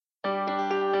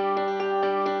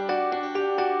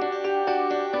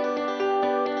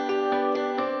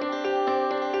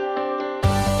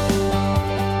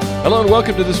Hello and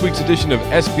welcome to this week's edition of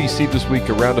SBC This Week,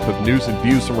 a roundup of news and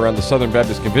views from around the Southern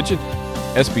Baptist Convention.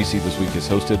 SBC This Week is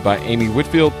hosted by Amy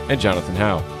Whitfield and Jonathan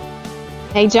Howe.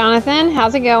 Hey, Jonathan.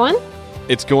 How's it going?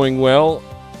 It's going well.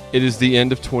 It is the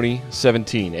end of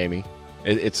 2017, Amy.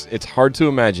 It's hard to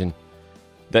imagine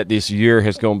that this year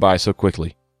has gone by so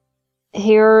quickly.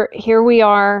 Here we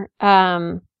are.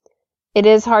 It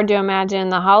is hard to imagine.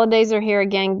 The holidays are here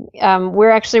again. We're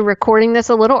actually recording this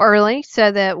a little early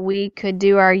so that we could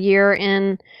do our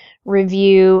year-end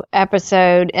review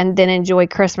episode and then enjoy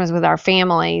Christmas with our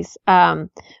families.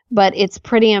 But it's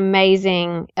pretty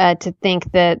amazing to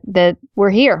think that we're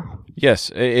here.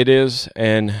 Yes, it is,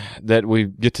 and that we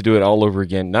get to do it all over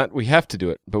again. Not we have to do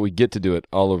it, but we get to do it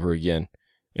all over again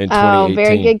in 2018. Oh,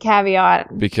 very good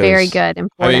caveat. Because, very good.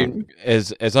 Important. I mean,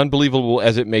 as unbelievable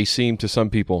as it may seem to some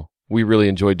people, we really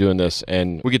enjoy doing this,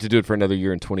 and we get to do it for another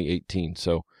year in 2018.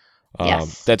 So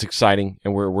yes. That's exciting,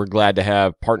 and we're glad to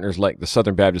have partners like the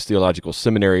Southern Baptist Theological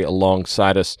Seminary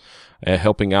alongside us,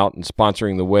 helping out and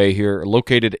sponsoring the way here.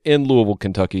 Located in Louisville,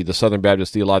 Kentucky, the Southern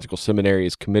Baptist Theological Seminary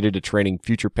is committed to training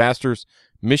future pastors,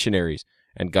 missionaries,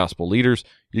 and gospel leaders.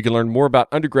 You can learn more about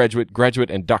undergraduate, graduate,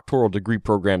 and doctoral degree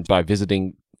programs by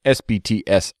visiting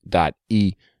sbts.edu.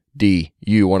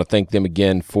 I want to thank them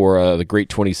again for the great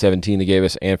 2017 they gave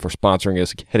us and for sponsoring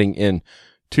us heading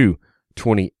into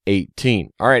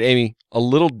 2018. All right, Amy, a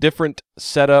little different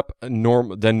setup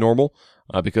than normal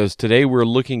because today we're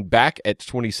looking back at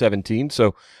 2017.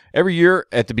 So every year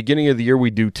at the beginning of the year,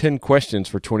 we do 10 questions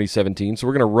for 2017. So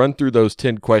we're going to run through those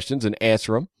 10 questions and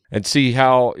answer them and see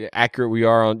how accurate we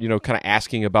are on, kind of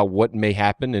asking about what may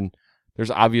happen. And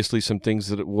there's obviously some things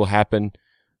that will happen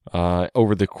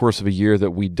over the course of a year that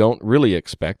we don't really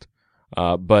expect.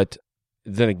 But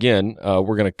then again,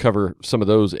 we're going to cover some of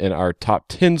those in our top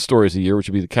 10 stories of the year, which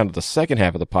will be kind of the second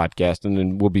half of the podcast. And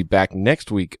then we'll be back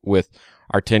next week with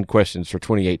our 10 questions for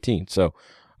 2018. So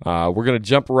we're going to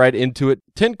jump right into it.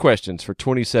 10 questions for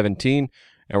 2017.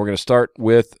 And we're going to start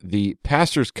with the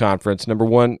Pastors Conference. Number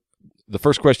one, the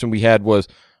first question we had was,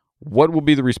 what will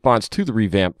be the response to the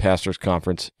revamped Pastors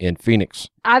Conference in Phoenix?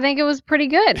 I think it was pretty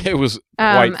good. It was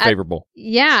quite favorable.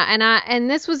 And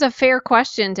this was a fair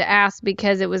question to ask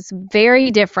because it was very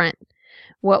different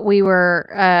what we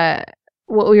were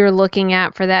looking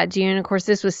at for that June. Of course,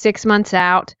 this was 6 months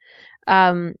out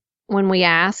when we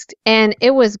asked, and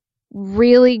it was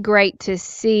really great to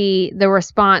see the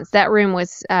response. That room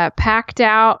was packed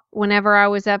out whenever I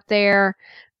was up there.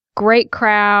 Great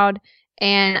crowd.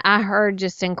 And I heard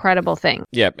just incredible things.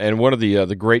 Yeah, and one of the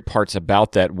great parts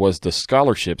about that was the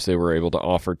scholarships they were able to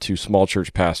offer to small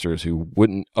church pastors who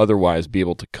wouldn't otherwise be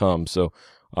able to come. So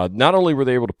not only were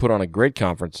they able to put on a great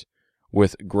conference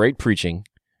with great preaching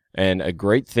and a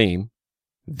great theme,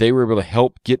 they were able to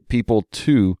help get people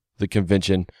to the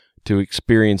convention to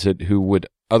experience it who would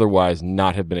otherwise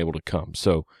not have been able to come.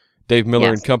 So Dave Miller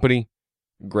and company,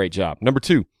 great job. Number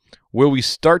two. Will we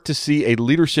start to see a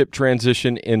leadership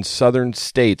transition in southern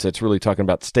states? That's really talking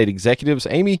about state executives.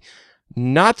 Amy,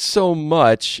 not so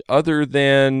much other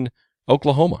than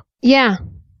Oklahoma. Yeah.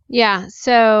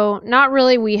 So not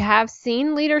really. We have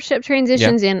seen leadership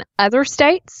transitions in other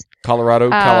states. Colorado,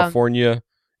 California,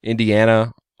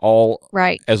 Indiana, all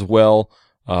as well.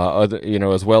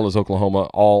 As well as Oklahoma,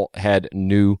 all had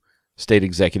new state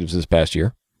executives this past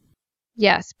year.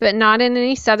 Yes, but not in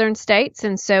any southern states.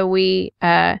 And so we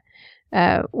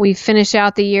finish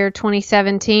out the year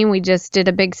 2017. We just did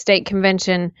a big state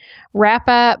convention wrap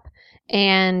up.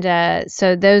 And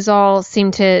so those all seem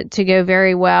to go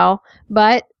very well.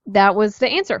 But that was the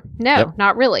answer. No,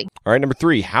 not really. All right, number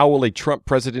three, how will a Trump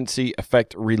presidency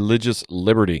affect religious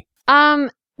liberty?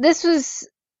 This was,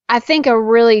 I think, a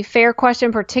really fair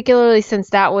question, particularly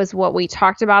since that was what we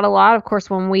talked about a lot. Of course,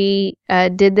 when we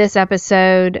did this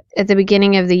episode at the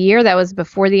beginning of the year, that was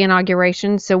before the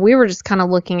inauguration. So we were just kind of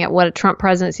looking at what a Trump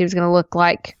presidency was going to look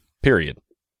like. Period.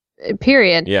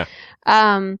 Yeah.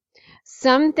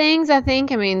 Some things, I think,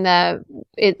 the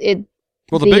big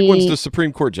one's the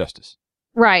Supreme Court justice.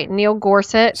 Right, Neil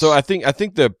Gorsuch. So I think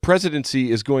the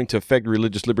presidency is going to affect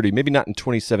religious liberty, maybe not in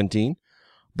 2017.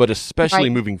 But especially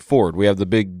moving forward, we have the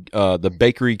big the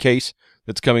bakery case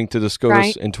that's coming to the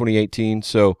SCOTUS in 2018.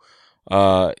 So,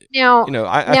 I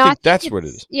think that's what it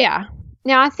is. Yeah.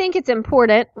 Now, I think it's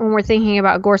important when we're thinking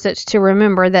about Gorsuch to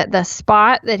remember that the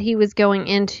spot that he was going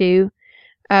into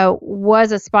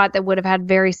was a spot that would have had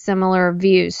very similar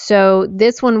views. So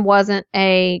this one wasn't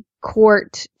a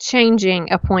court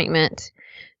changing appointment.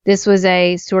 This was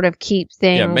a sort of keep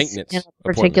things maintenance in a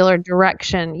particular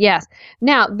direction. Yes.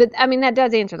 Now, but that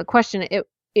does answer the question.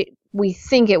 we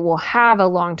think it will have a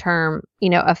long-term,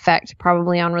 effect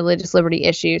probably on religious liberty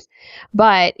issues,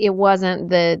 but it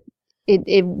wasn't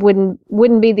it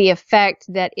wouldn't be the effect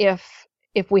that if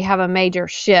we have a major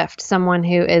shift, someone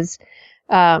who's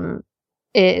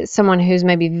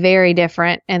maybe very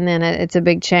different, and then it's a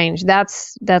big change.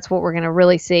 That's what we're going to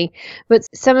really see. But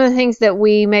some of the things that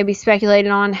we maybe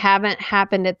speculated on haven't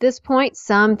happened at this point.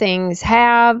 Some things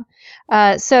have.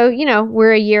 So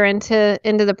we're a year into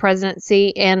the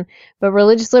presidency, but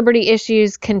religious liberty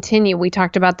issues continue. We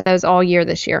talked about those all year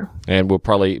this year, and we'll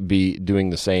probably be doing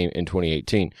the same in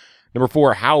 2018. Number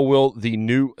 4, how will the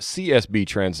new CSB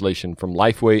translation from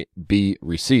Lifeway be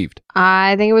received?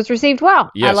 I think it was received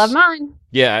well. Yes. I love mine.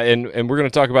 Yeah, and we're going to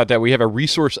talk about that. We have a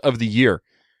resource of the year.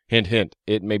 Hint, hint.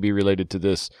 It may be related to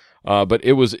this, but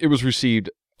it was received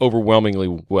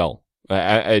overwhelmingly well.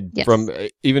 Yes. From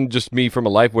even just me from a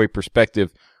Lifeway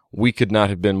perspective, we could not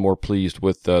have been more pleased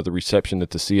with the reception that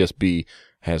the CSB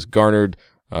has garnered.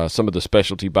 Some of the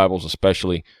specialty Bibles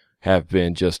especially have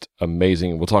been just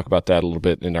amazing. We'll talk about that a little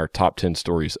bit in our top 10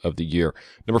 stories of the year.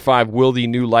 Number 5, will the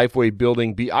new Lifeway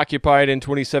building be occupied in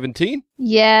 2017?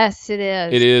 Yes, it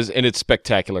is. It is, and it's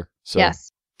spectacular. So,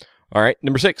 yes. All right.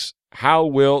 Number 6, how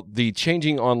will the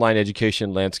changing online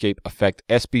education landscape affect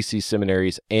SBC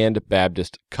seminaries and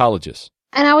Baptist colleges?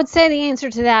 And I would say the answer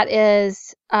to that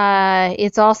is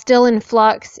it's all still in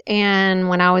flux. And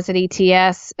when I was at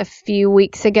ETS a few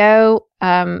weeks ago,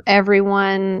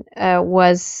 everyone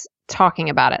was talking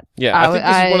about it. Yeah, I think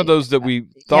this is one of those that we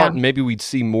thought maybe we'd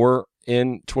see more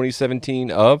in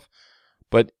 2017 of,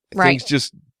 but things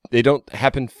just, they don't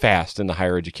happen fast in the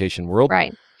higher education world.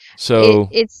 Right. So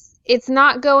it's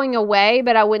not going away,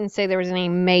 but I wouldn't say there was any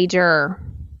major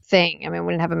thing. I mean,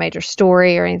 we didn't have a major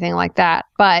story or anything like that,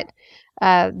 but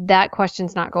that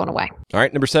question's not going away. All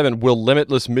right. Number 7, will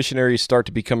limitless missionaries start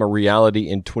to become a reality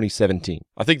in 2017?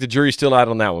 I think the jury's still out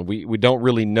on that one. We don't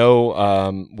really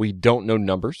know. We don't know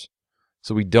numbers.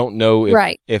 So we don't know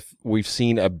if we've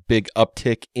seen a big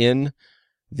uptick in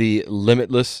the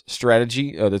limitless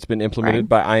strategy that's been implemented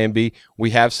by IMB. We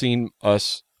have seen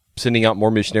us sending out more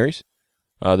missionaries.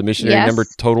 The missionary number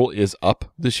total is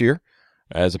up this year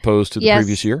as opposed to the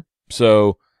previous year.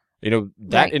 So,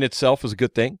 that in itself is a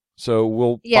good thing. So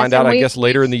we'll find out, I guess,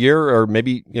 later in the year, or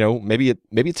maybe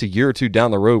it's a year or two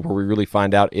down the road where we really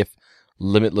find out if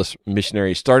limitless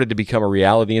missionaries started to become a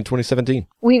reality in 2017.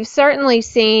 We've certainly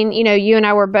seen, you and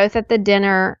I were both at the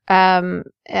dinner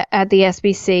at the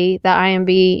SBC, the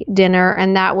IMB dinner,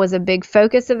 and that was a big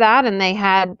focus of that. And they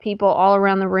had people all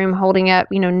around the room holding up,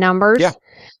 numbers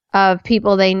of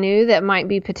people they knew that might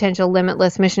be potential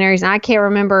limitless missionaries. And I can't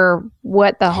remember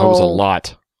what the whole... It was a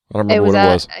lot. I don't remember what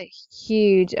it was. A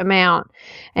huge amount.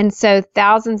 And so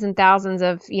thousands and thousands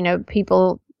of,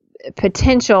 people,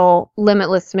 potential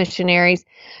limitless missionaries.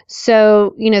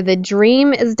 So, the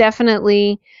dream is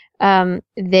definitely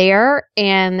there.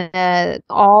 And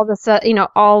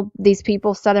all these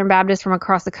people, Southern Baptists from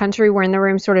across the country, were in the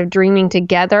room sort of dreaming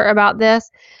together about this.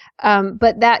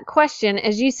 But that question,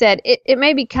 as you said, it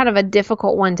may be kind of a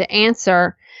difficult one to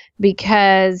answer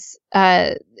because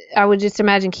I would just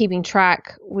imagine keeping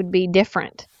track would be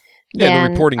different. Yeah, the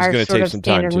reporting is going to take some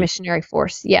time standard too. Missionary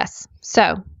force, yes.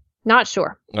 So, not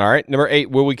sure. All right. Number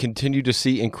 8, will we continue to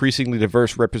see increasingly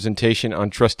diverse representation on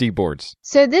trustee boards?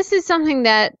 So this is something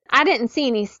that I didn't see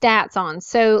any stats on.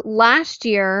 So last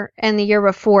year and the year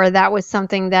before, that was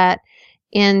something that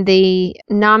in the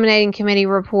nominating committee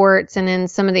reports and in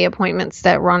some of the appointments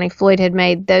that Ronnie Floyd had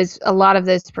made, a lot of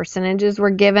those percentages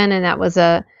were given, and that was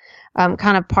a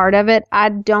kind of part of it. I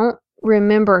don't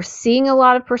remember seeing a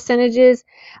lot of percentages.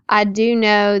 I do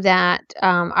know that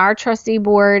our trustee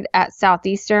board at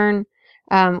Southeastern,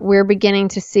 we're beginning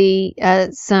to see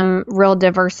some real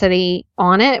diversity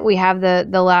on it. We have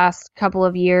the last couple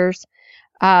of years,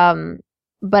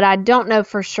 but I don't know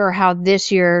for sure how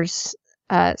this year's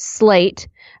slate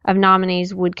of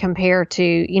nominees would compare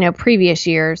to previous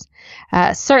years.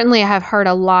 Certainly, I have heard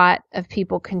a lot of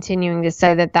people continuing to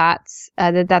say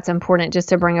that's important, just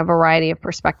to bring a variety of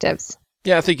perspectives.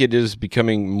 Yeah, I think it is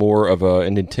becoming more of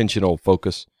an intentional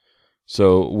focus.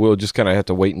 So we'll just kind of have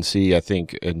to wait and see, I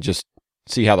think, and just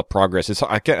see how the progress is.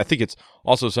 I think it's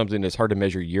also something that's hard to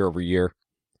measure year over year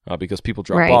because people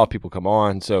drop off, people come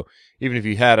on. So even if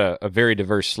you had a very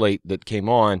diverse slate that came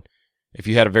on, if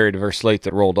you had a very diverse slate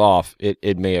that rolled off,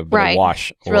 it may have been a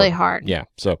wash. It's really hard. Yeah.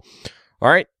 So, all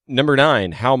right. Number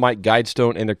 9, how might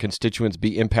Guidestone and their constituents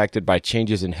be impacted by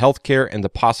changes in healthcare and the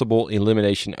possible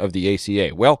elimination of the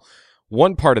ACA? Well,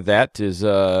 one part of that is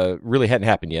really hadn't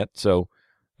happened yet. So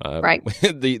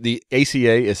the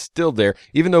ACA is still there,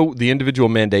 even though the individual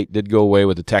mandate did go away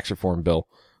with the tax reform bill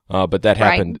but that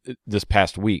Right. happened this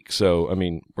past week. So, I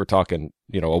mean, we're talking,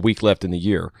 a week left in the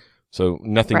year. So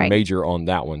nothing Right. major on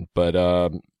that one.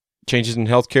 But changes in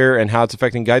healthcare and how it's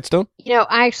affecting Guidestone?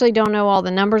 I actually don't know all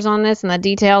the numbers on this and the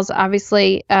details,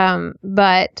 obviously,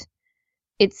 but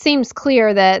it seems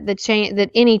clear that that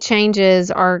any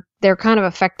changes they're kind of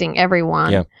affecting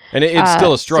everyone. Yeah, and it's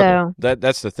still a struggle. So,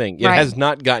 That's the thing. It Right. has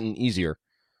not gotten easier.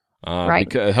 Right.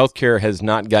 Because healthcare has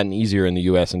not gotten easier in the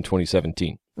U.S. in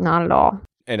 2017. Not at all.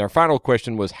 And our final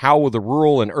question was, how will the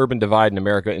rural and urban divide in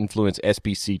America influence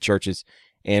SBC churches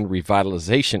and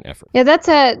revitalization efforts? Yeah,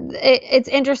 it's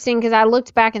interesting because I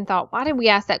looked back and thought, why did we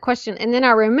ask that question? And then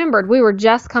I remembered we were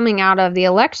just coming out of the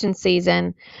election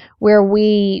season where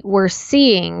we were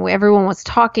seeing, everyone was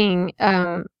talking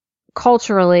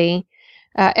culturally,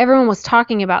 everyone was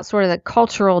talking about sort of the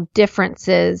cultural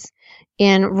differences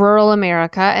in rural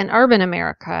America and urban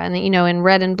America, and in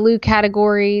red and blue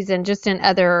categories and just in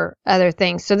other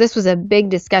things. So this was a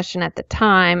big discussion at the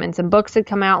time, and some books had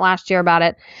come out last year about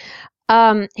it.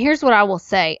 Here's what I will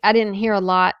say. I didn't hear a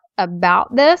lot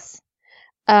about this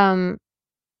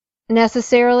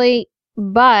necessarily,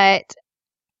 but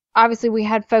obviously we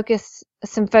had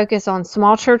some focus on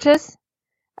small churches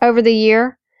over the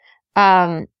year.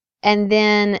 And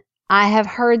then I have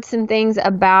heard some things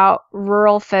about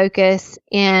rural focus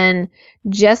in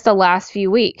just the last few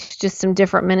weeks, just some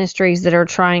different ministries that are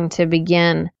trying to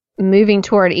begin moving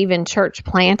toward even church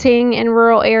planting in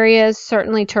rural areas,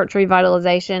 certainly church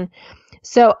revitalization.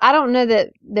 So I don't know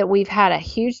that we've had a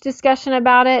huge discussion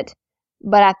about it,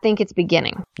 but I think it's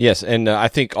beginning. Yes, and I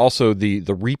think also the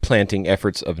replanting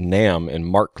efforts of NAM and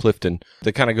Mark Clifton,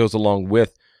 that kind of goes along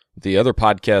with the other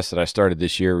podcast that I started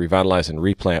this year, Revitalize and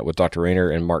Replant, with Dr. Rayner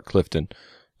and Mark Clifton,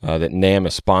 that NAM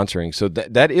is sponsoring. So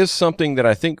that is something that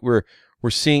I think we're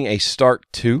seeing a start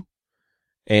to,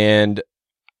 and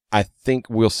I think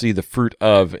we'll see the fruit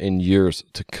of in years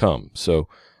to come. So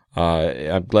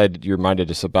I'm glad that you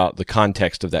reminded us about the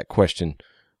context of that question,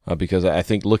 because I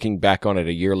think looking back on it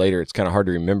a year later, it's kind of hard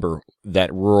to remember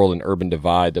that rural and urban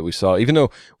divide that we saw, even though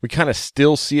we kind of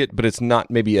still see it, but it's not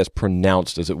maybe as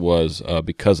pronounced as it was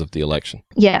because of the election.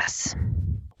 Yes.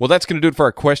 Well, that's going to do it for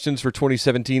our questions for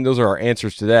 2017. Those are our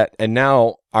answers to that. And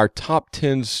now our top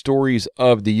 10 stories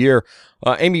of the year.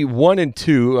 Amy, 1 and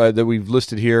 2 that we've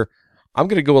listed here, I'm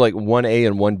going to go like 1A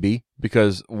and 1B,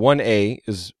 because 1A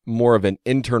is more of an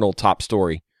internal top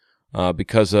story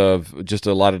because of just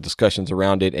a lot of discussions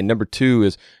around it. And number 2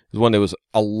 is one that was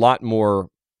a lot more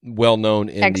well-known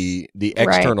in the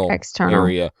external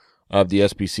area of the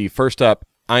SBC. First up,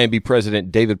 IMB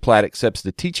President David Platt accepts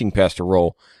the teaching pastor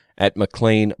role at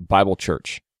McLean Bible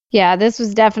Church. Yeah, this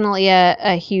was definitely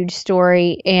a huge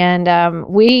story, and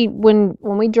when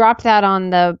we dropped that on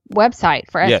the website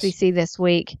for SBC this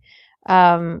week,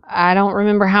 I don't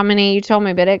remember how many you told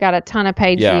me, but it got a ton of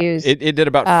page views. It did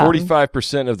about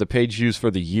 45% of the page views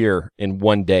for the year in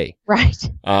one day. Right.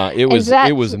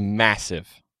 It was massive.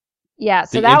 Yeah,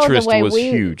 so the that interest was the way was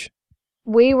huge.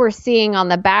 We were seeing on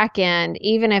the back end,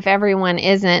 even if everyone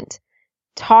isn't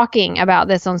talking about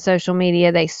this on social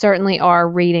media, they certainly are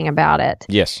reading about it.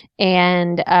 Yes.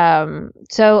 And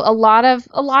so a lot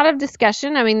of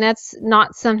discussion. I mean, that's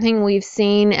not something we've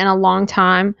seen in a long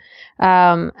time.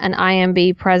 An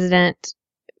IMB president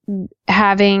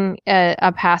having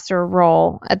a pastor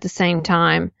role at the same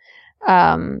time.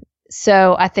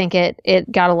 So I think it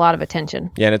got a lot of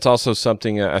attention. Yeah, and it's also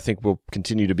something I think will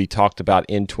continue to be talked about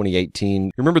in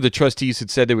 2018. Remember, the trustees had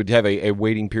said they would have a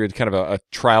waiting period, kind of a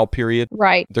trial period.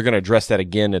 Right. They're going to address that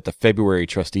again at the February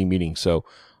trustee meeting. So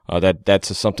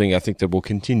that's something I think that will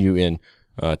continue in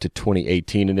to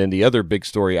 2018. And then the other big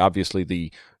story, obviously, the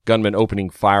gunman opening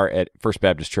fire at First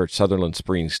Baptist Church, Sutherland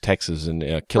Springs, Texas,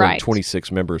 and killing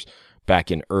 26 members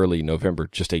back in early November.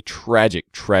 Just a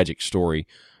tragic, tragic story.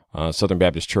 Southern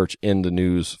Baptist Church in the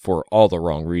news for all the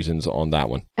wrong reasons on that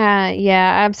one.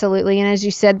 Yeah, absolutely. And as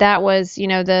you said, that was,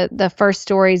 the first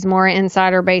story is more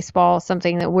insider baseball,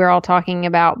 something that we're all talking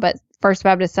about. But First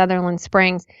Baptist Sutherland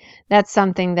Springs, that's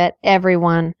something that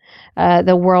everyone,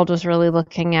 the world was really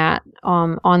looking at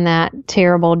on that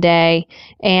terrible day.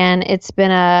 And it's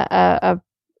been a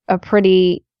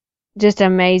pretty just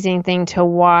amazing thing to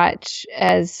watch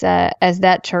as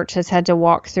that church has had to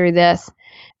walk through this.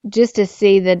 Just to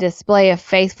see the display of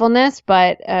faithfulness,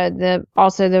 but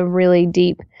also the really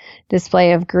deep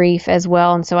display of grief as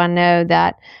well. And so I know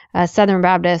that Southern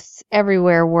Baptists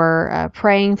everywhere were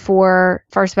praying for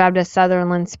First Baptist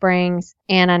Sutherland Springs,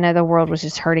 and I know the world was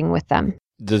just hurting with them.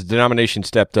 The denomination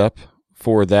stepped up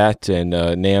for that, and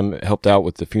NAM helped out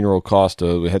with the funeral cost.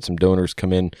 We had some donors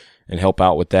come in and help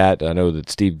out with that. I know that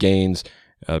Steve Gaines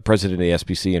president of the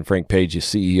SBC, and Frank Page, the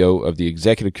CEO of the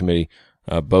executive committee,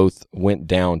 both went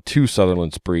down to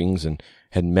Sutherland Springs and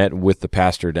had met with the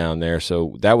pastor down there.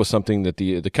 So that was something that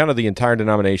the kind of the entire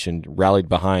denomination rallied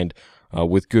behind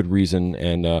with good reason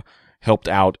and helped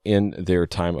out in their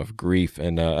time of grief.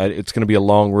 And it's going to be a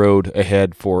long road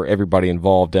ahead for everybody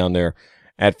involved down there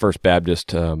at First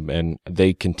Baptist, and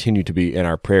they continue to be in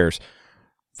our prayers.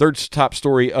 Third top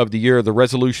story of the year, the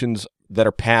resolutions that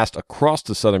are passed across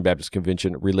the Southern Baptist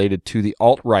Convention related to the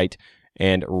alt-right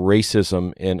and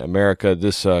racism in America.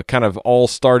 This kind of all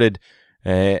started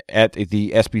at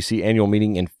the SBC annual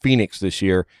meeting in Phoenix this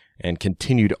year and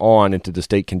continued on into the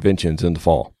state conventions in the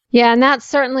fall. Yeah, and that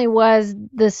certainly was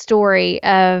the story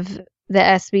of the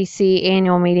SBC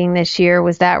annual meeting this year,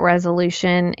 was that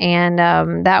resolution. And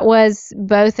that was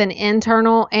both an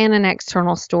internal and an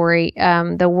external story.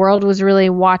 The world was really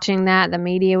watching that. The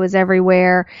media was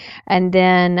everywhere. And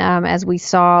then as we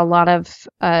saw a lot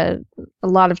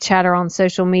of chatter on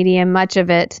social media, much of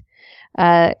it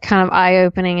kind of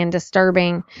eye-opening and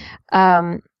disturbing.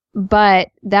 But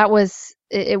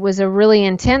it was a really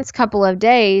intense couple of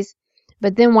days.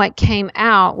 But then what came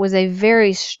out was a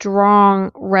very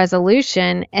strong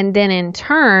resolution. And then in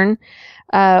turn,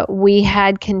 we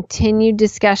had continued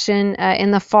discussion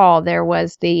in the fall. There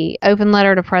was the open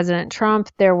letter to President Trump.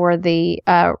 There were the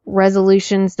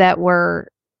resolutions that were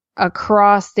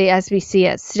across the SBC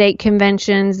at state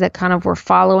conventions that kind of were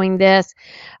following this.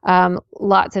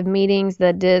 Lots of meetings,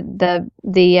 the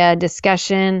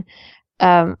discussion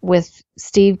with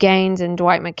Steve Gaines and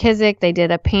Dwight McKissick. They did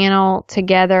a panel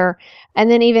together. And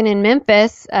then even in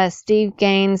Memphis, Steve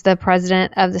Gaines, the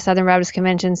president of the Southern Baptist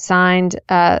Convention, signed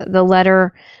the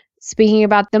letter speaking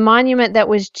about the monument that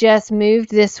was just moved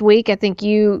this week. I think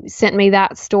you sent me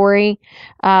that story,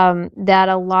 that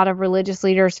a lot of religious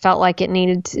leaders felt like it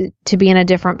needed to be in a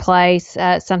different place.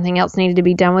 Something else needed to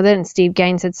be done with it, and Steve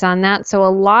Gaines had signed that. So a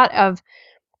lot of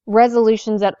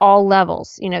resolutions at all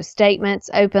levels, statements,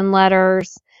 open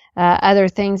letters, other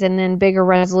things, and then bigger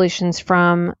resolutions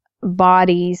from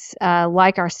bodies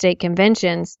like our state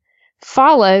conventions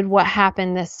followed what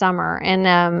happened this summer.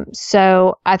 And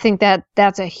so I think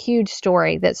that's a huge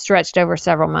story that stretched over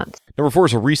several months. Number 4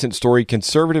 is a recent story.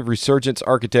 Conservative resurgence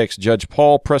architects Judge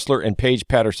Paul Pressler and Paige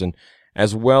Patterson,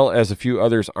 as well as a few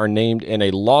others, are named in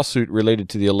a lawsuit related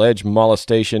to the alleged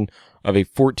molestation of a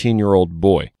 14-year-old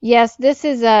boy. Yes, this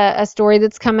is a story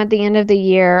that's come at the end of the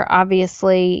year.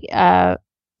 Obviously,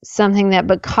 something that,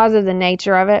 because of the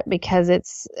nature of it, because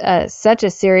it's such a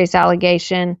serious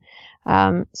allegation,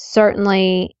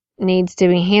 certainly needs to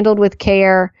be handled with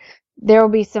care. There will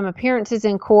be some appearances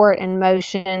in court and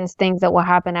motions, things that will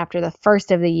happen after the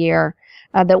first of the year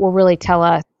that will really tell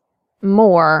us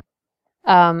more.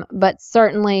 But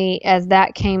certainly as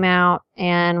that came out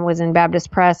and was in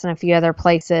Baptist Press and a few other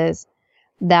places,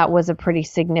 that was a pretty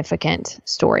significant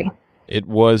story. It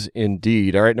was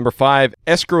indeed. All right, number 5,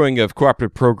 escrowing of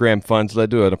cooperative program funds led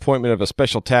to an appointment of a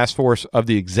special task force of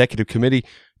the executive committee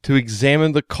to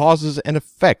examine the causes and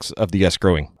effects of the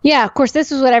escrowing. Yeah, of course,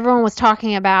 this is what everyone was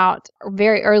talking about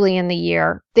very early in the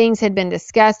year. Things had been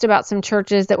discussed about some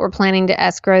churches that were planning to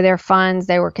escrow their funds.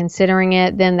 They were considering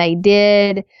it. Then they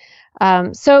did.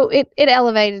 So it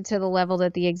elevated to the level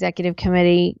that the executive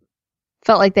committee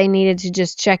felt like they needed to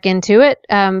just check into it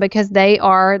because they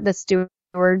are the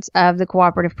stewards of the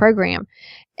cooperative program.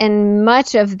 And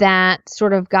much of that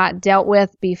sort of got dealt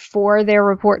with before their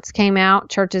reports came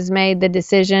out. Churches made the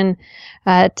decision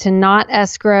to not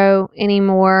escrow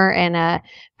anymore, and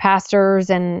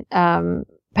pastors and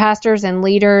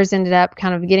leaders ended up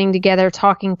kind of getting together,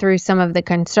 talking through some of the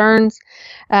concerns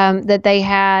that they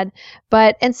had.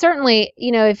 And certainly,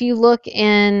 if you look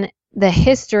in the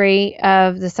history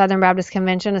of the Southern Baptist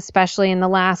Convention, especially in the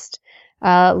last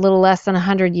little less than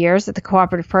 100 years that the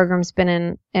cooperative program's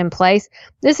been in place,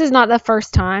 this is not the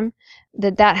first time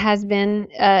that has been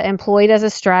employed as a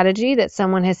strategy, that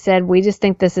someone has said, we just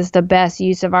think this is the best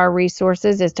use of our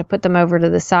resources, is to put them over to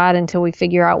the side until we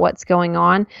figure out what's going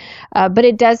on. But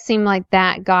it does seem like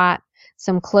that got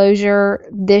some closure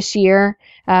this year.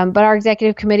 But our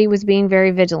executive committee was being very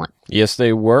vigilant. Yes,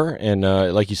 they were. And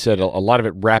like you said, a lot of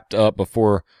it wrapped up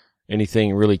before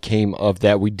anything really came of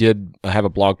that. We did have a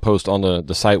blog post on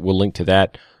the site. We'll link to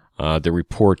that, the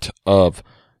report of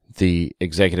the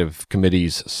executive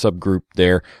committee's subgroup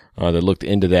there that looked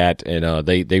into that, and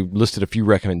they listed a few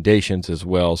recommendations as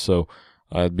well. So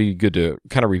it'd be good to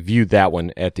kind of review that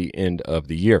one at the end of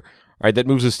the year. All right, that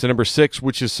moves us to number 6,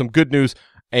 which is some good news.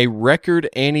 A record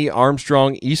Annie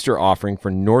Armstrong Easter offering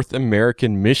for North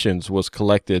American missions was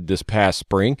collected this past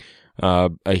spring.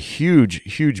 A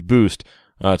huge boost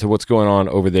to what's going on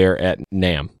over there at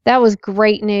NAM. That was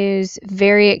great news.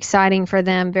 Very exciting for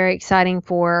them. Very exciting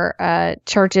for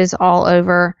churches all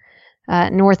over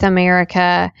North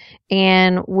America.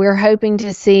 And we're hoping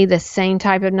to see the same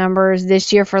type of numbers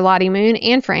this year for Lottie Moon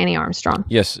and for Annie Armstrong.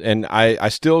 Yes, and I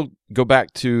still go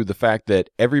back to the fact that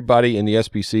everybody in the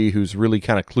SBC who's really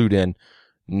kind of clued in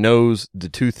knows the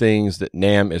two things that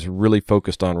NAM is really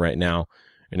focused on right now.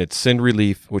 And it's Send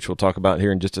Relief, which we'll talk about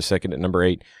here in just a second at number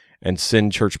 8, and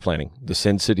Send Church Planting, the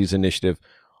Send Cities Initiative.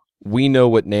 We know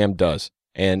what NAM does,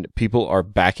 and people are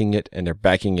backing it, and they're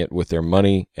backing it with their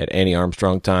money at Annie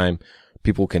Armstrong time.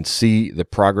 People can see the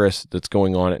progress that's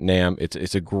going on at NAM.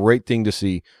 It's a great thing to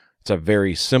see. It's a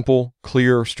very simple,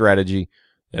 clear strategy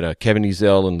that Kevin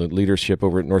Ezell and the leadership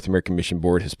over at North American Mission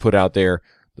Board has put out there.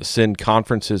 The Send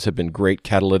conferences have been great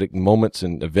catalytic moments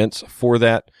and events for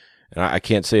that. And I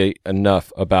can't say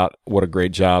enough about what a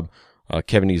great job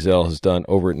Kevin Ezell has done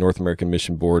over at North American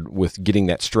Mission Board with getting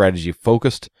that strategy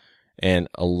focused and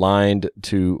aligned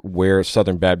to where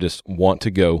Southern Baptists want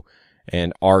to go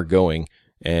and are going,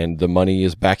 and the money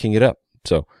is backing it up.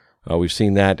 So we've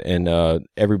seen that, and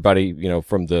everybody,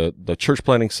 from the church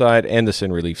planting side and the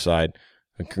Send Relief side,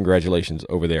 congratulations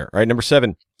over there. All right, number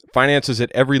 7. Finances at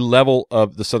every level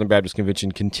of the Southern Baptist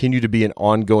Convention continue to be an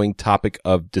ongoing topic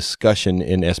of discussion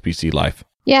in SBC life.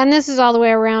 Yeah, and this is all the way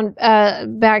around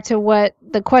back to what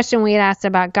the question we had asked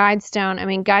about Guidestone. I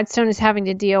mean, Guidestone is having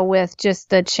to deal with just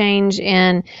the change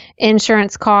in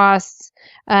insurance costs.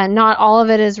 Not all of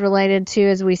it is related to,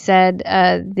 as we said,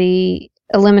 the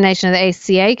elimination of the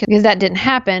ACA, because that didn't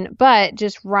happen, but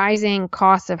just rising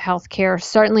costs of healthcare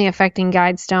certainly affecting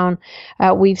Guidestone.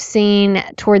 We've seen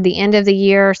toward the end of the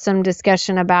year some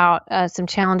discussion about some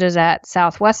challenges at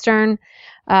Southwestern,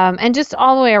 and just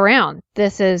all the way around.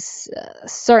 This is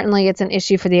certainly, it's an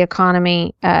issue for the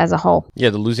economy as a whole.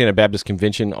 Yeah, the Louisiana Baptist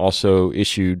Convention also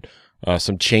issued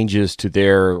some changes to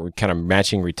their kind of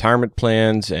matching retirement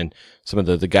plans and some of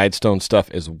the Guidestone stuff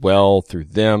as well through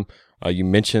them. You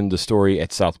mentioned the story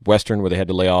at Southwestern where they had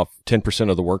to lay off 10%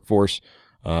 of the workforce,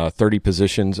 30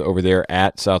 positions over there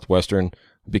at Southwestern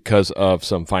because of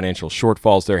some financial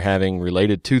shortfalls they're having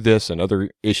related to this and other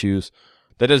issues.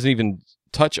 That doesn't even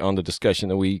touch on the discussion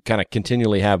that we kind of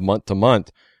continually have month to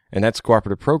month, and that's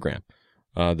cooperative program.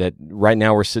 That right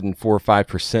now we're sitting 4 or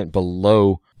 5%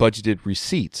 below budgeted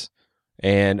receipts.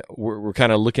 And we're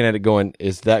kind of looking at it going,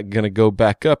 is that going to go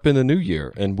back up in the new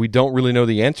year? And we don't really know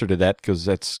the answer to that because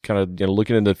that's kind of,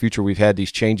 looking into the future. We've had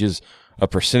these changes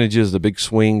of percentages, the big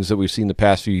swings that we've seen the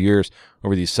past few years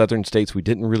over these southern states. We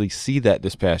didn't really see that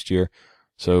this past year.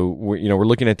 So we're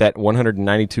looking at that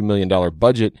 $192 million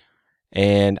budget,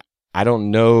 and I don't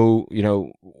know,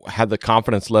 how the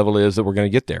confidence level is that we're going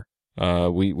to get there.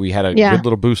 We had a good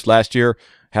little boost last year.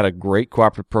 Had a great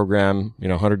cooperative program,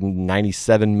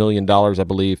 $197 million, I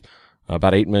believe,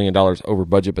 about $8 million over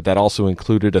budget, but that also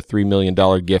included a $3 million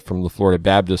gift from the Florida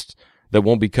Baptists that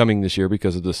won't be coming this year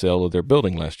because of the sale of their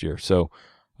building last year. So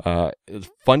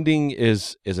funding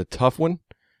is a tough one,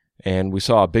 and we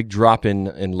saw a big drop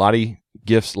in Lottie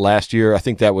gifts last year. I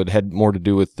think that had more to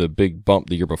do with the big bump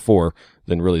the year before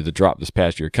than really the drop this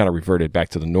past year. It kind of reverted back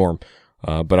to the norm.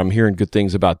 But I'm hearing good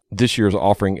things about this year's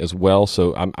offering as well,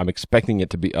 so I'm expecting it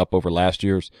to be up over last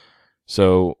year's.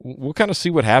 So we'll kind of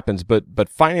see what happens, but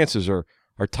finances are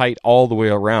tight all the way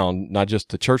around, not just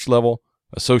the church level,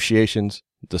 associations,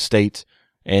 the states,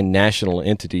 and national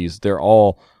entities. They're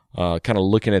all kind of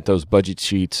looking at those budget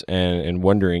sheets and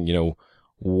wondering,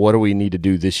 what do we need to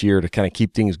do this year to kind of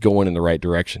keep things going in the right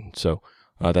direction. So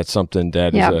that's something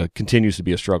that continues to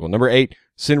be a struggle. Number 8,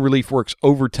 Send Relief works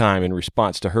overtime in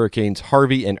response to Hurricanes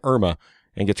Harvey and Irma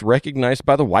and gets recognized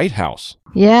by the White House.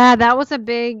 Yeah, that was a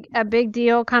big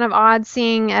deal. Kind of odd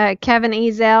seeing Kevin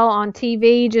Ezell on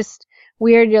TV. Just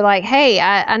weird. You're like, hey,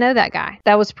 I know that guy.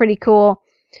 That was pretty cool.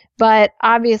 But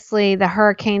obviously the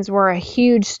hurricanes were a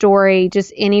huge story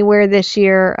just anywhere this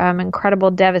year. Incredible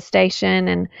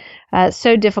devastation and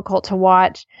so difficult to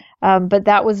watch. But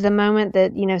that was the moment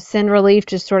that, Send Relief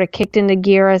just sort of kicked into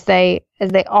gear as they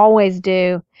always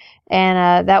do.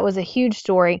 And that was a huge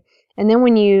story. And then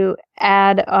when you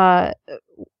add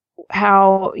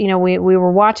how, we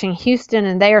were watching Houston,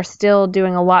 and they are still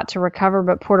doing a lot to recover,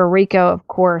 but Puerto Rico, of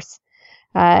course,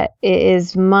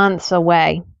 is months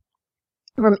away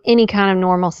from any kind of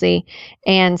normalcy,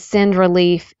 and Send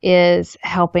Relief is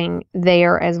helping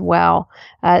there as well.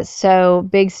 So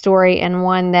big story, and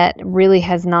one that really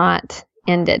has not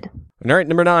ended. All right,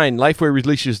 number 9, Lifeway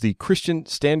releases the Christian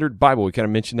Standard Bible. We kind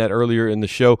of mentioned that earlier in the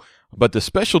show, but the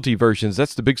specialty versions,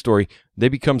 that's the big story. They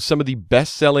become some of the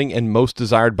best-selling and most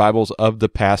desired Bibles of the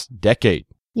past decade.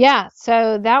 Yeah,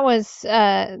 so that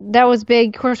was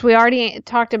big. Of course, we already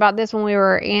talked about this when we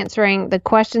were answering the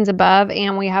questions above,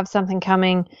 and we have something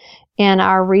coming in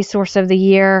our resource of the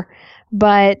year.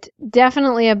 But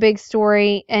definitely a big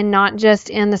story, and not just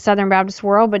in the Southern Baptist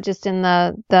world, but just in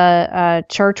the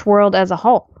church world as a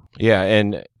whole. Yeah,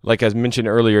 and like I mentioned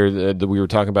earlier, we were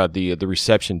talking about the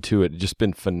reception to it. It's just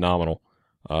been phenomenal.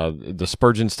 The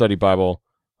Spurgeon Study Bible,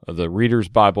 the Reader's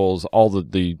Bibles, all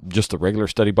the just the regular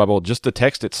study Bible, just the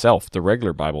text itself, the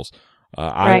regular Bibles.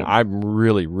 Right. I'm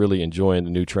really, really enjoying the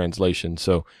new translation.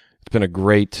 So it's been a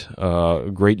great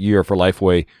year for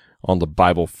Lifeway on the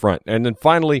Bible front. And then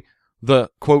finally,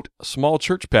 the, quote, small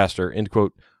church pastor, end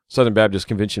quote, Southern Baptist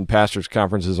Convention Pastors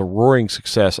Conference is a roaring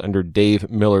success under Dave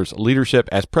Miller's leadership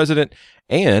as president,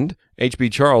 and H.B.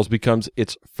 Charles becomes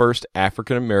its first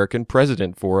African-American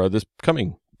president for this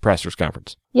coming Pastors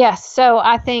Conference. Yes, so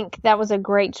I think that was a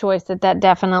great choice. That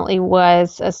definitely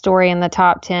was a story in the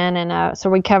top 10, and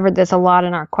so we covered this a lot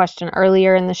in our question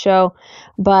earlier in the show,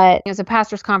 but as a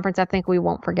Pastors Conference, I think we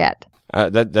won't forget.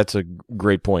 That's a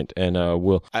great point, and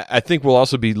I think we'll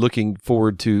also be looking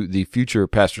forward to the future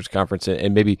Pastors Conference,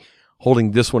 and maybe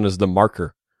holding this one as the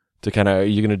marker to kind of, are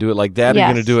you going to do it like that? Yes. Or are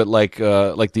you going to do it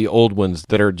like the old ones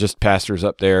that are just pastors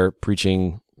up there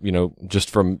preaching, just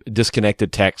from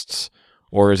disconnected texts,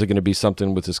 or is it going to be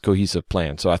something with this cohesive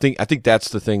plan? So I think that's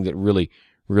the thing that really,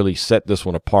 really set this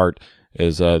one apart,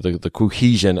 is the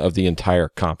cohesion of the entire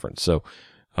conference. So.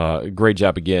 Great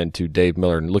job again to Dave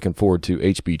Miller, and looking forward to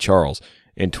H.B. Charles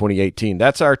in 2018.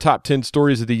 That's our top 10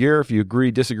 stories of the year. If you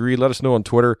agree, disagree, let us know on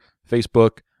Twitter,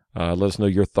 Facebook. Let us know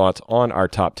your thoughts on our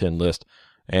top 10 list.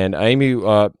 And Amy,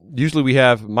 usually we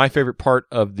have my favorite part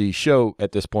of the show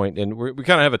at this point, and we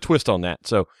kind of have a twist on that.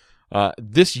 So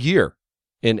this year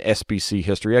in SBC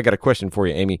history, I got a question for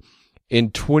you, Amy.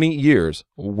 In 20 years,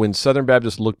 when Southern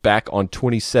Baptists look back on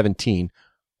 2017,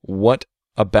 what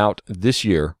about this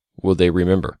year will they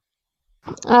remember?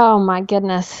 Oh my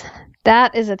goodness.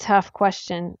 That is a tough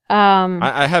question.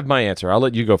 I have my answer. I'll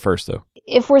let you go first, though.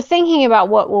 If we're thinking about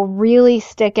what will really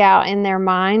stick out in their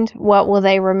mind, what will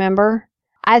they remember?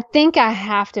 I think I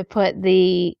have to put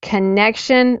the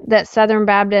connection that Southern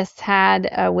Baptists had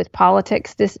with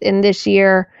politics this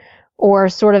year, or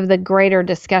sort of the greater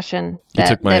discussion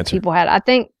that people had. I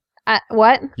think,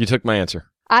 what? You took my answer.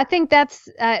 I think that's,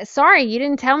 sorry, you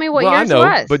didn't tell me what yours was. Well,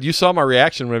 I know, but you saw my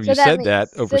reaction whenever you said that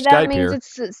over Skype here.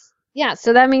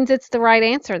 So that means it's the right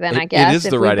answer then, I guess. It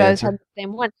is the right answer. Had the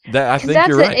same one. I think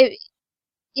you're right.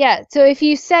 So if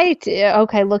you say,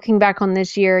 looking back on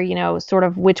this year, sort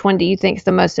of which one do you think is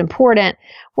the most important?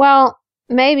 Well,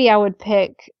 maybe I would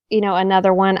pick,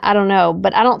 another one. I don't know.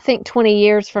 But I don't think 20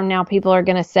 years from now people are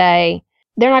going to say,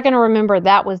 they're not going to remember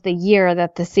that was the year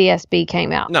that the CSB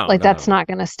came out. That's not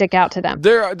going to stick out to them.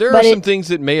 There are some things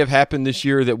that may have happened this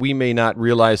year that we may not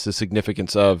realize the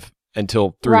significance of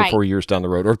until 3 or 4 years down the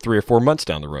road, or 3 or 4 months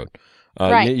down the road.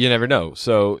 You never know.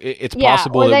 So it's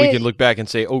possible that we can look back and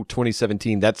say,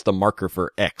 2017, that's the marker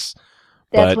for X.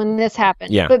 That's when this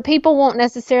happened. Yeah. But people won't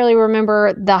necessarily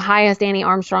remember the highest Annie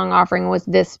Armstrong offering was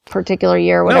this particular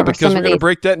year or whatever. No, because we're going to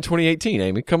break that in 2018,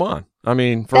 Amy. Come on. I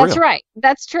mean, for That's real. right.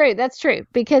 That's true.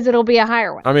 Because it'll be a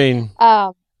higher one. I mean,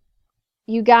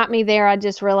 you got me there. I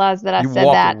just realized that I said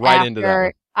that right after. Into that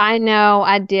one. I know,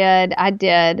 I did.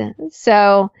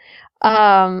 So,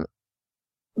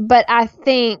 but I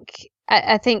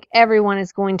think everyone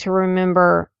is going to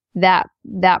remember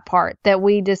that part, that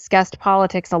we discussed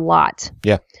politics a lot.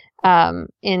 Yeah.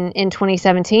 In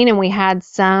 2017, and we had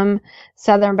some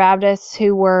Southern Baptists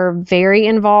who were very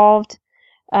involved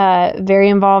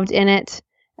in it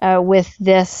with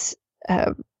this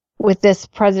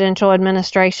presidential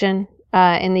administration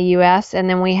in the U.S. And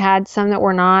then we had some that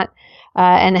were not,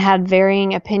 and had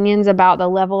varying opinions about the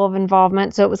level of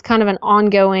involvement. So it was kind of an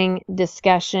ongoing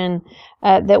discussion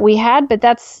that we had. But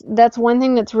that's one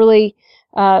thing that's really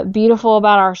beautiful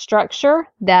about our structure,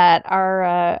 that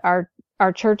our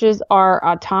churches are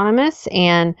autonomous,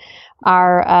 and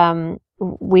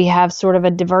we have sort of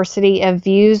a diversity of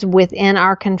views within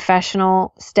our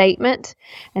confessional statement,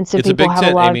 and so people have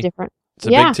a lot of different. It's a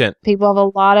big tent. People have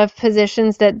a lot of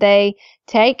positions that they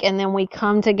take, and then we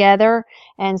come together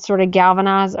and sort of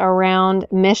galvanize around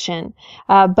mission.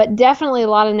 But definitely a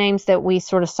lot of names that we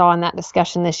sort of saw in that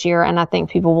discussion this year, and I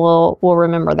think people will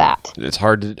remember that. It's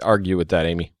hard to argue with that,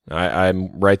 Amy.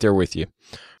 I'm right there with you.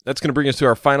 That's going to bring us to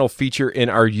our final feature in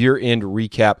our year-end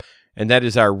recap, and that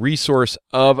is our resource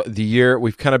of the year.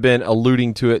 We've kind of been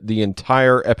alluding to it the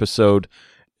entire episode.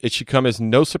 It should come as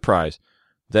no surprise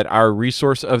that our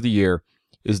resource of the year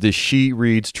is the She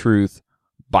Reads Truth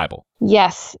Bible.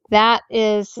 Yes, that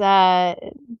is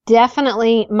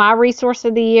definitely my resource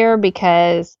of the year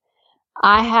because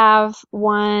I have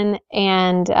one,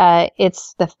 and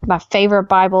it's my favorite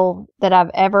Bible that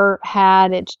I've ever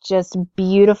had. It's just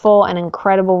beautiful and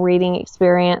incredible reading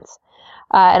experience,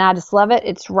 and I just love it.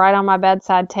 It's right on my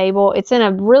bedside table. It's in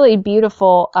a really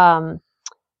beautiful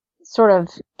sort of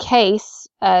case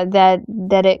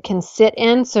that it can sit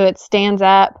in, so it stands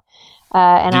up.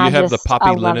 And Do you have the I poppy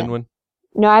love linen it. one?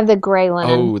 No, I have the gray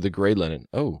linen. Oh, the gray linen.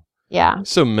 Oh, Yeah.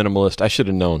 so minimalist. I should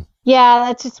have known. Yeah,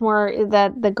 that's just more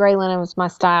that the gray linen was my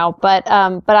style, but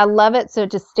I love it. So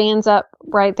it just stands up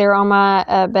right there on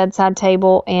my bedside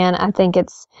table, and I think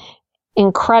it's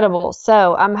incredible.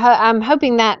 So I'm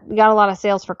hoping that got a lot of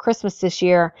sales for Christmas this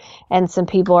year, and some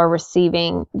people are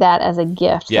receiving that as a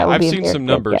gift. Yeah, That would I've be a seen very some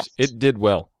good numbers. gift. It did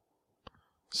well.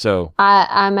 So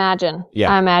I imagine. Yeah.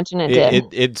 I imagine it did.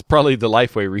 it's probably the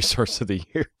Lifeway resource of the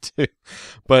year too,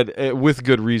 but with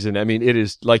good reason. I mean, it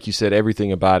is, like you said,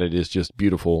 everything about it is just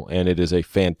beautiful, and it is a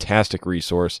fantastic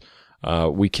resource.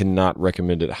 We cannot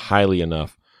recommend it highly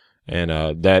enough. And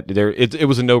it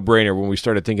was a no-brainer when we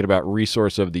started thinking about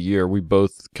resource of the year. We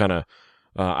both kind of,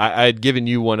 I had given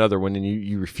you one other one, and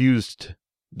you refused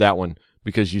that one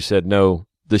because you said no.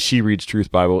 The She Reads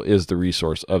Truth Bible is the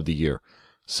resource of the year.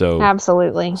 So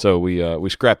Absolutely. So we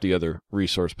scrapped the other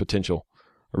potential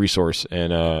resource,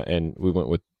 and we went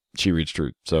with She Reads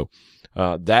Truth. So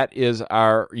that is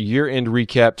our year-end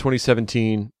recap.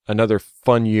 2017, another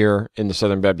fun year in the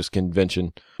Southern Baptist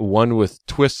Convention, one with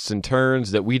twists and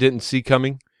turns that we didn't see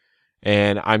coming,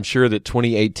 and I'm sure that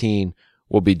 2018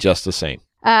 will be just the same.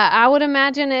 I would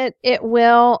imagine it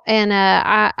will, and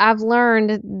I've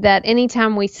learned that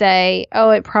anytime we say,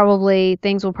 "Oh,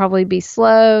 things will probably be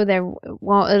slow,"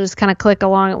 it'll just kind of click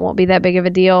along. It won't be that big of a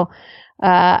deal.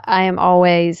 I am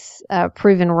always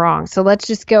proven wrong. So let's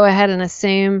just go ahead and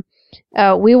assume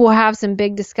we will have some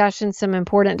big discussions, some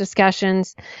important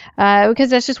discussions, because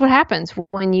that's just what happens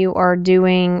when you are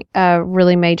doing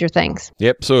really major things.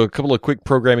 Yep. So a couple of quick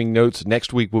programming notes.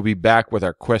 Next week, we'll be back with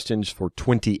our questions for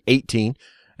 2018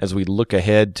 as we look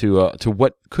ahead to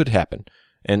what could happen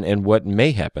and what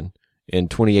may happen in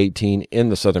 2018 in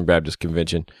the Southern Baptist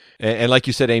Convention. And like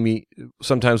you said, Amy,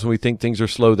 sometimes when we think things are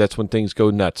slow, that's when things go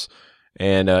nuts.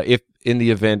 And if in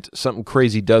the event something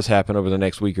crazy does happen over the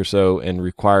next week or so and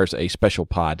requires a special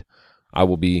pod, I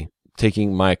will be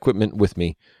taking my equipment with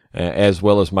me, as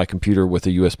well as my computer with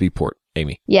a USB port,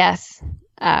 Amy. Yes,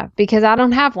 because I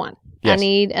don't have one. Yes. I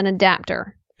need an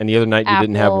adapter. And the other night you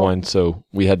didn't have one, so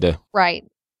we had to... Right.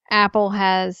 Apple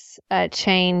has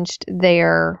changed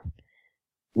the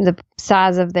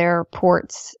size of their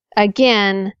ports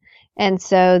again, and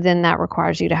so then that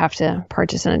requires you to have to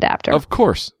purchase an adapter. Of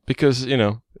course, because,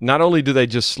 not only do they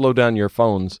just slow down your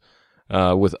phones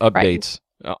with updates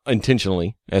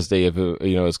intentionally, as they have,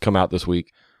 has come out this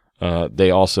week,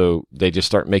 they just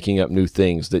start making up new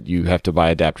things that you have to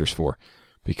buy adapters for,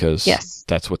 because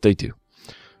that's what they do.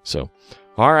 So,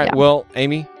 all right. Yeah. Well,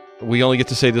 Amy, we only get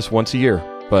to say this once a year,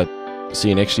 but see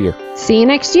you next year. See you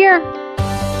next year.